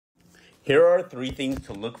Here are 3 things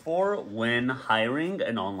to look for when hiring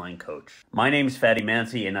an online coach. My name is Fatty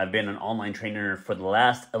Mancy and I've been an online trainer for the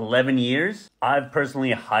last 11 years. I've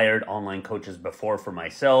personally hired online coaches before for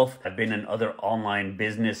myself. I've been in other online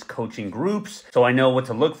business coaching groups, so I know what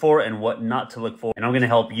to look for and what not to look for, and I'm gonna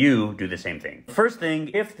help you do the same thing. First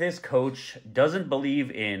thing, if this coach doesn't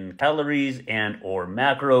believe in calories and or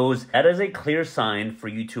macros, that is a clear sign for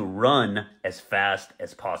you to run as fast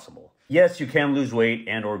as possible. Yes, you can lose weight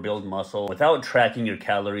and or build muscle without tracking your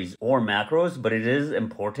calories or macros, but it is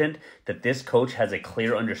important that this coach has a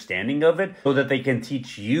clear understanding of it so that they can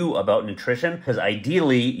teach you about nutrition, because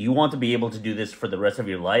ideally you want to be able to do this for the rest of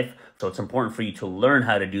your life. So it's important for you to learn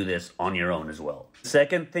how to do this on your own as well.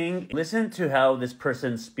 Second thing, listen to how this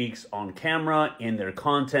person speaks on camera in their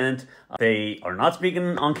content. If they are not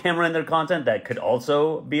speaking on camera in their content, that could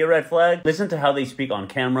also be a red flag. Listen to how they speak on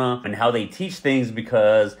camera and how they teach things,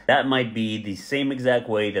 because that might be the same exact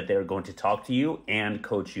way that they're going to talk to you and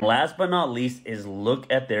coach you. Last but not least is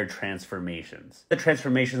look at their transformations. The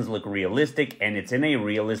transformations look realistic and it's in a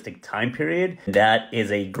realistic time period. That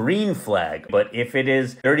is a green flag. But if it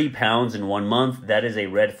is 30 pounds in 1 month, that is a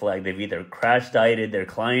red flag. They've either crash dieted their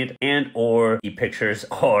client and or the pictures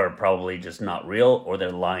are probably just not real, or they're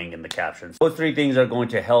lying in the captions. Those 3 things are going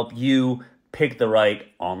to help you pick the right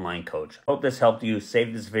online coach. Hope this helped you.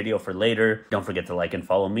 Save this video for later. Don't forget to like and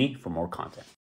follow me for more content.